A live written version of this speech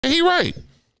And he right.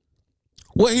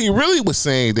 What he really was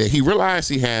saying that he realized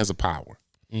he has a power.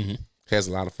 Has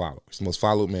a lot of followers. The most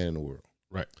followed man in the world.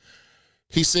 Right.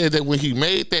 He said that when he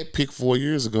made that pick 4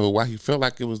 years ago, while he felt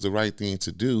like it was the right thing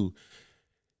to do,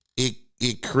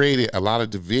 it created a lot of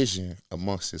division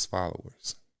amongst his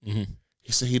followers.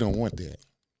 He said he don't want that.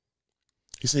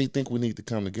 He said he think we need to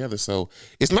come together. So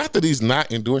it's not that he's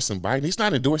not endorsing Biden. He's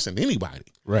not endorsing anybody.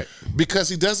 Right. Because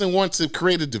he doesn't want to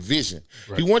create a division.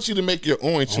 Right. He wants you to make your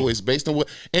own choice based on what.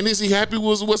 And is he happy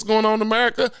with what's going on in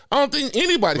America? I don't think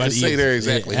anybody can say they're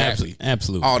exactly happy.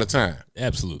 Absolutely. All the time.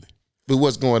 Absolutely. With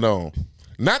what's going on.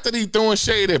 Not that he's throwing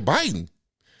shade at Biden,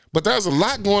 but there's a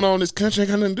lot going on in this country.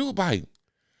 Ain't got nothing to do with Biden.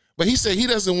 But he said he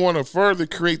doesn't want to further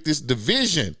create this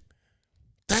division.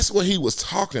 That's what he was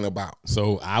talking about.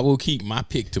 So I will keep my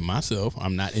pick to myself.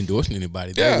 I'm not endorsing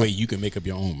anybody. That way you can make up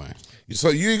your own mind. So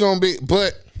you're going to be,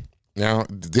 but now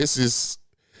this is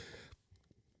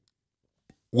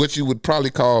what you would probably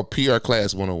call PR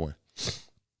class 101.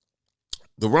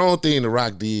 The wrong thing The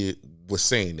Rock did was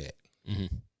saying that.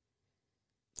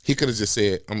 He could have just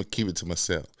said, I'm going to keep it to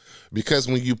myself. Because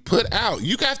when you put out,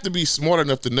 you have to be smart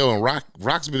enough to know, and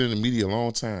Rock's been in the media a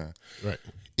long time. Right.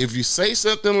 If you say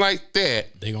something like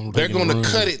that, they're going to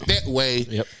cut it that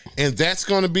way, and that's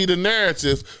going to be the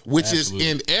narrative, which is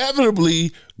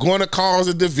inevitably going to cause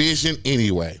a division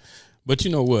anyway. But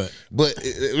you know what? But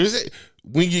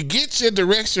when you get your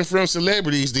direction from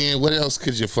celebrities, then what else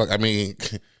could you fuck? I mean,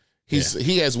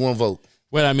 he has one vote.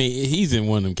 Well, I mean, he's in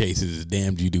one of them cases,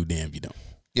 damned you do, damned you don't.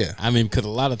 Yeah. I mean, because a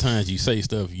lot of times you say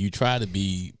stuff, you try to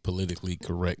be politically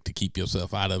correct to keep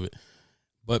yourself out of it.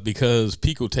 But because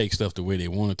people take stuff the way they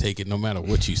want to take it, no matter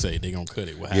what you say, they're gonna cut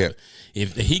it.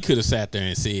 If he could have sat there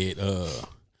and said,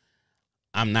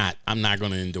 I'm not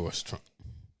gonna endorse Trump.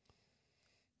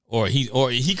 Or he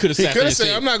could have sat there and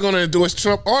said, I'm not gonna endorse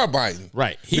Trump or Biden.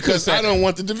 Right. Because I don't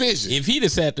want the division. If he'd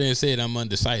have sat there and said I'm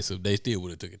undecisive, they still would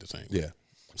have took it the same way. Yeah.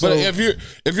 So, but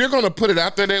if you're gonna put it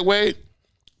out there that way,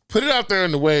 put it out there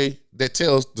in the way that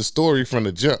tells the story from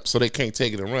the jump so they can't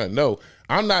take it and run. No,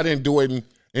 I'm not endorsing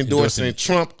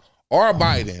Trump or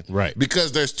Biden. Right.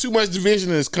 Because there's too much division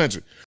in this country.